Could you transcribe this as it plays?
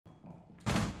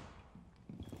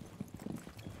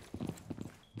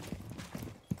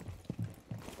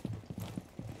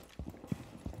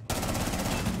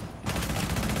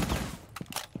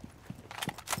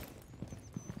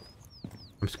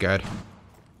scared.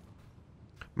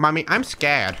 Mommy, I'm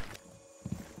scared.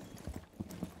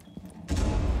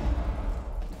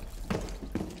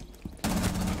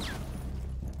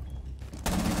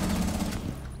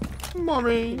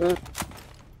 Mommy.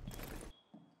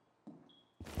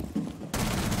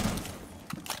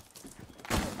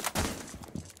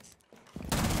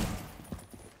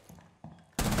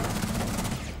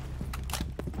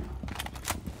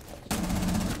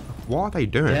 What are they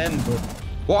doing?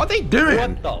 What are they doing?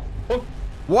 What the fuck?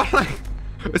 What? Like,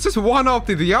 it's just one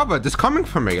after the other just coming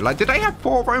for me. Like, did they have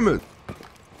 4 Romans?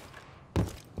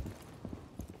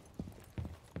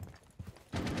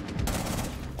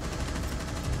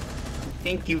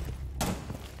 Thank you.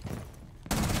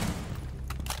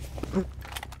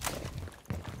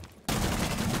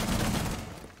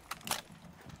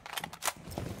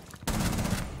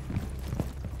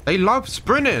 They love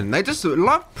sprinting. They just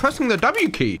love pressing the W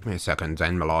key. Give me a second,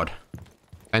 Zen Millard.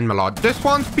 Zen Millard, this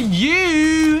one's for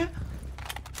you.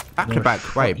 Back to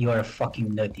back. Wait. You are a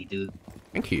fucking nutty, dude.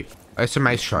 Thank you. It's a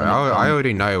Maestro. I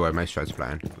already know where Maestro's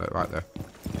playing. Look, right there.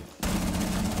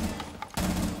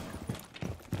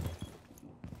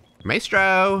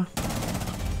 Maestro.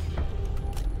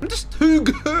 I'm just too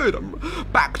good. I'm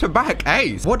back to back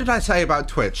ace. What did I say about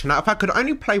Twitch? Now, if I could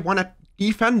only play one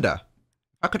defender.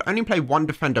 I could only play one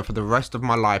defender for the rest of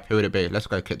my life, who would it be? Let's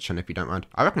go Kitchen if you don't mind.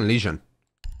 I reckon Legion.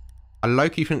 I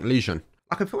low-key think Legion.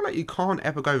 Like, I feel like you can't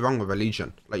ever go wrong with a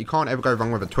Legion. Like, you can't ever go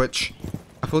wrong with a Twitch.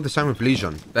 I feel the same with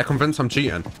Legion. They're convinced I'm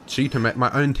cheating.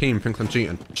 My own team thinks I'm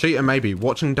cheating. Cheating maybe.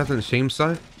 Watching doesn't seem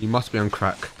so. You must be on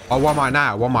crack. Oh, Wamai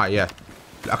now. Wamai, yeah.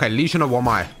 Okay, Legion or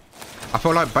Wamai. I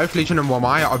feel like both Legion and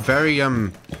Wamai are very,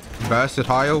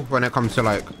 versatile when it comes to,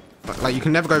 like, you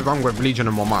can never go wrong with Legion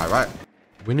and Wamai, right?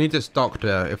 We need this dock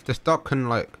there. If this dock can,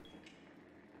 like...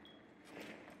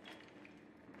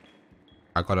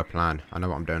 I got a plan. I know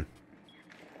what I'm doing.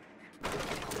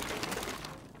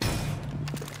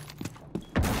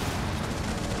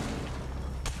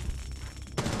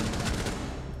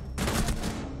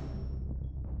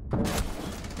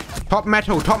 Top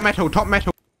metal, top metal, top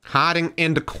metal. Hiding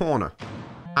in the corner.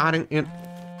 Hiding in...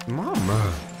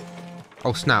 Mama.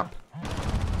 Oh, snap.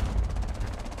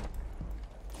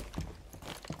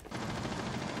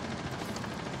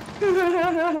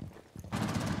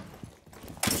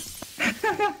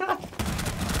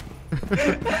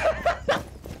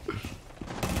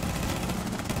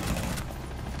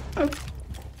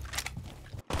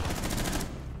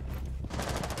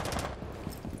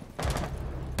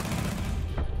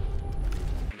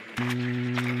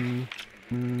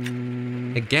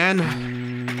 Again?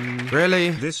 Really?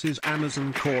 This is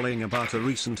Amazon calling about a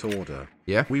recent order.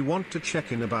 Yeah? We want to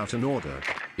check in about an order.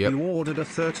 Yep. You ordered a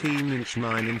 13-inch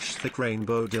 9-inch thick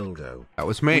rainbow dildo. That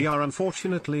was me. We are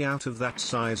unfortunately out of that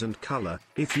size and color.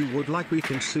 If you would like, we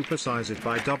can supersize it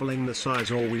by doubling the size,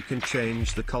 or we can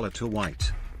change the color to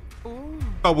white.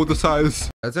 Double the size.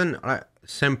 Doesn't, like,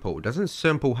 Simple. Doesn't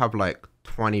Simple have, like,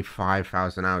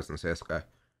 25,000 hours in CSGO?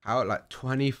 How, like,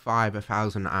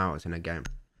 25,000 hours in a game?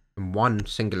 In one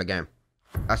singular game.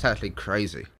 That's actually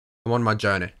crazy. I'm on my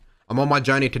journey. I'm on my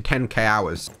journey to 10k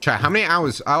hours. Chat, how many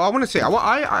hours? I want to see.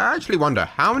 I actually wonder,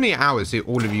 how many hours do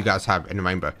all of you guys have in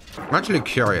Rainbow? I'm actually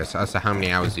curious as to how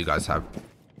many hours you guys have.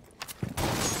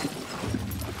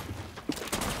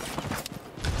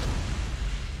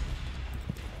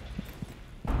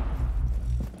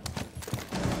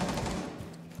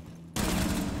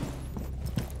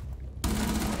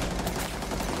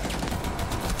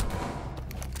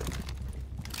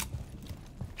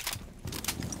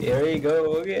 Here we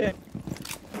go again.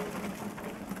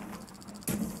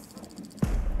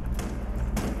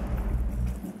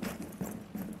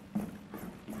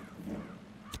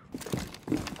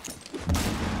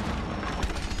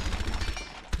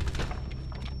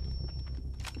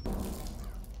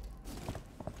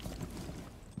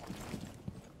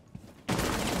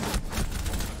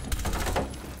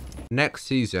 Next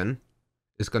season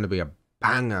is going to be a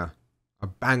banger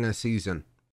season.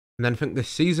 And then I think the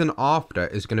season after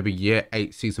is going to be year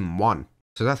 8, season 1.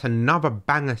 So that's another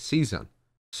banger season.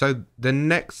 So the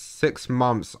next 6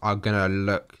 months are going to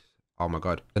look, oh my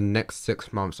God, the next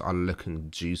 6 months are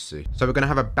looking juicy. So we're going to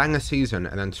have a banger season,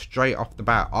 and then straight off the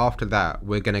bat after that,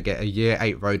 we're going to get a year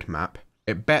 8 roadmap.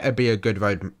 It better be a good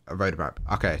roadmap.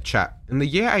 Okay, chat. In the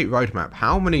year 8 roadmap,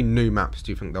 how many new maps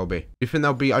do you think there'll be? Do you think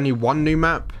there'll be only 1 new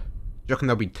map? Do you reckon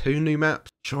there'll be 2 new maps?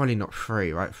 Surely not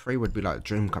 3, right? 3 would be like a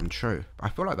dream come true. I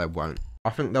feel like they won't. I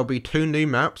think there'll be 2 new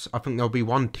maps. I think there'll be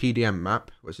 1 TDM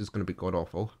map, which is going to be god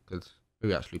awful, because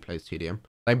who actually plays TDM?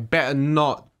 They better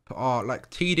not, like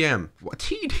TDM. What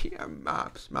TDM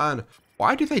maps, man?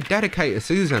 Why do they dedicate a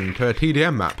season to a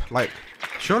TDM map? Like,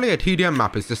 surely a TDM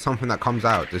map is just something that comes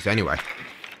out just anyway.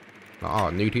 Like,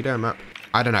 oh, new TDM map.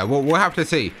 I don't know. We'll have to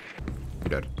see. We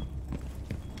did.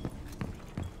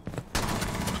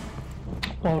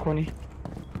 Balcony.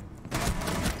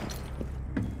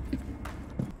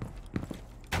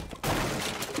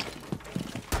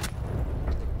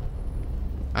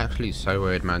 Actually, so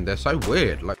weird, man. They're so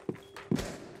weird. Like,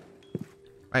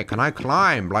 wait, can I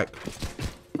climb? Like,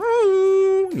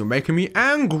 oh, you're making me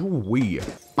angry.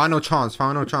 Final chance.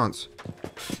 Final chance.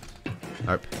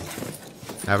 Nope.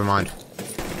 Never mind.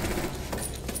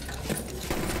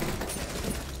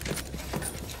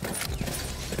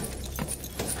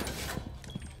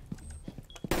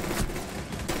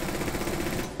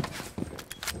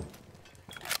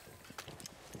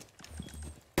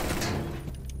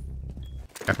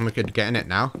 I reckon we could get in it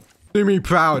now. Do me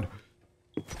proud.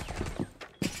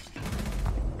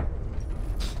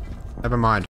 Never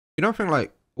mind. You don't think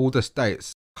like all the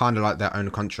states kind of like their own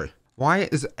country? Why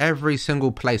is every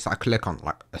single place I click on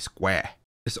like a square?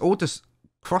 It's all just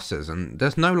crosses and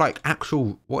there's no like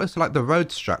actual, what is like the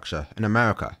road structure in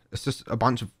America? It's just a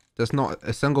bunch of, there's not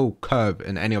a single curve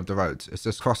in any of the roads. It's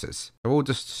just crosses. They're all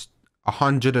just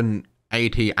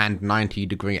 180 and 90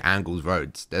 degree angles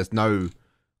roads. There's no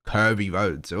curvy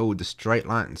roads. They're all just straight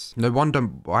lines. No wonder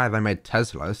why they made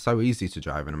Tesla. It's so easy to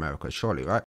drive in America, surely,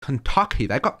 right? Kentucky.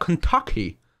 They got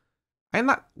Kentucky. Ain't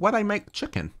that where they make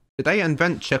chicken? Did they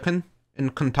invent chicken in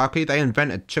Kentucky? They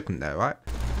invented chicken there, right?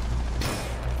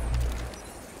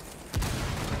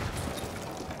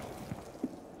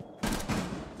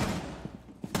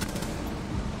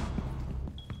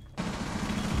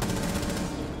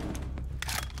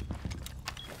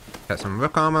 Get some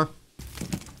rook armor.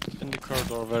 In the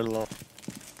corridor, very low.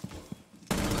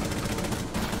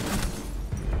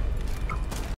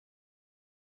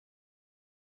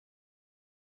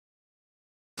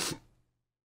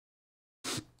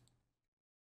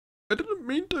 I didn't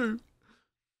mean to.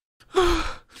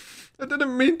 I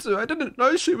didn't mean to. I didn't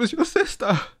know she was your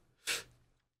sister.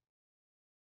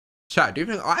 Chat, do you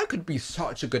think I could be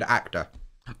such a good actor?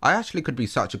 I actually could be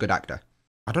such a good actor.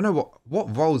 I don't know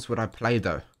what roles would I play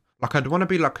though? Like I'd want to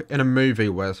be like in a movie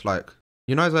where it's like,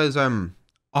 you know those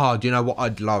oh, do you know what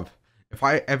I'd love? If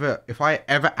I ever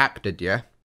acted, yeah?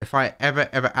 If I ever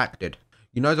acted,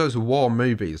 you know those war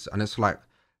movies and it's like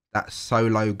that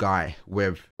solo guy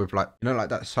with like, you know, like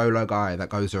that solo guy that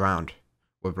goes around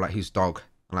with like his dog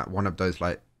and like one of those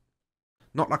like,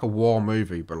 not like a war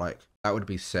movie, but like that would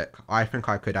be sick. I think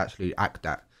I could actually act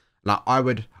that. Like I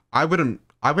wouldn't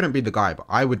be the guy, but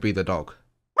I would be the dog.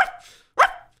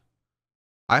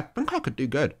 I think I could do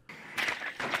good.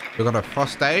 We got a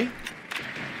frost day.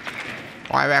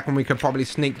 I reckon we could probably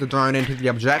sneak the drone into the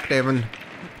objective and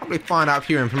probably find out a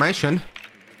few information.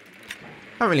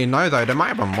 Don't really know though, there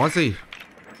might have been Mozzie.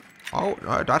 Oh,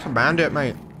 no, that's a bandit,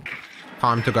 mate.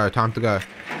 Time to go, time to go.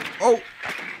 Oh!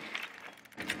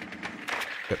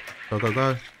 Go, go,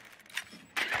 go.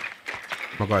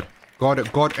 Oh my god.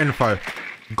 God info.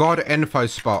 God info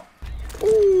spot.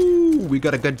 Ooh, we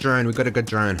got a good drone, we got a good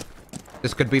drone.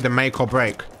 This could be the make or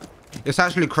break. It's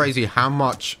actually crazy how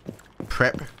much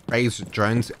prep phase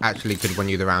drones actually could win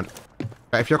you the round.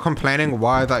 But if you're complaining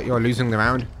why that you're losing the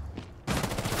round,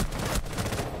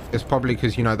 it's probably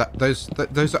because, you know, that those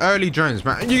early drones,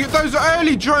 man. Those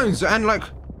early drones and like,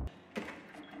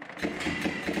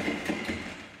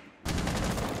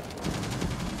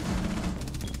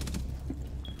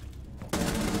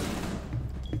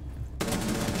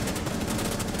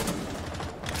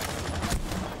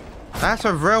 that's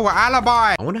a real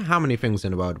alibi. I wonder how many things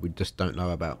in the world we just don't know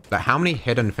about. Like how many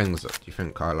hidden things do you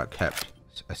think are like kept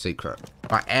a secret?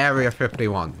 Like Area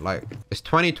 51, like it's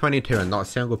 2022 and not a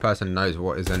single person knows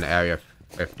what is in Area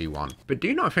 51. But do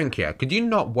you not think here, could you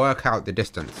not work out the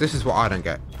distance? This is what I don't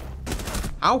get.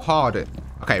 How hard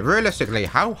okay, realistically,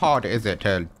 how hard is it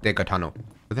to dig a tunnel?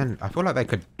 But then I feel like they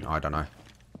could, I don't know.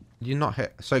 Could you not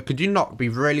hit, so could you not be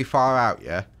really far out,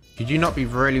 yeah? Could you not be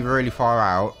really far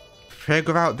out?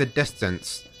 Figure out the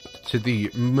distance to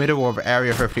the middle of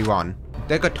Area 51,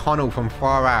 dig a tunnel from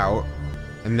far out,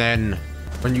 and then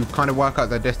when you kind of work out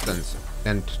the distance,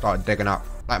 then start digging up.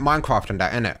 Like Minecraft and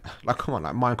that, innit? Like, come on,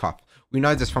 like Minecraft. We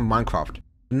know this from Minecraft.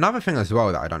 Another thing as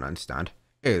well that I don't understand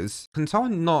is, can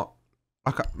someone not,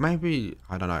 like, maybe,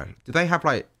 I don't know, do they have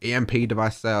like EMP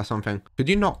device there or something? Could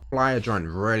you not fly a drone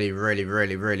really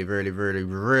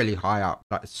high up?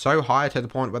 Like so high to the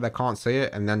point where they can't see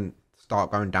it and then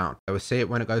start going down. They will see it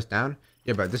when it goes down.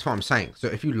 Yeah, but this is what I'm saying. So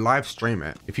if you live stream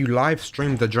it, if you live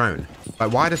stream the drone,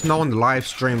 like why does no one live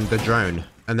stream the drone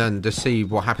and then just see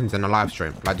what happens in the live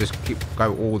stream? Like just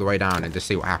go all the way down and just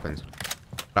see what happens.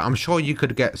 Like, I'm sure you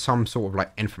could get some sort of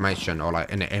like information or like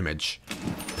in an image.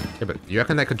 Yeah, but you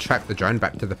reckon they could track the drone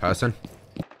back to the person?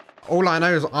 All I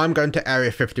know is I'm going to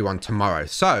Area 51 tomorrow.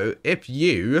 So if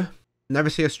you never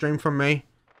see a stream from me,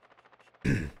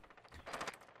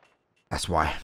 that's why.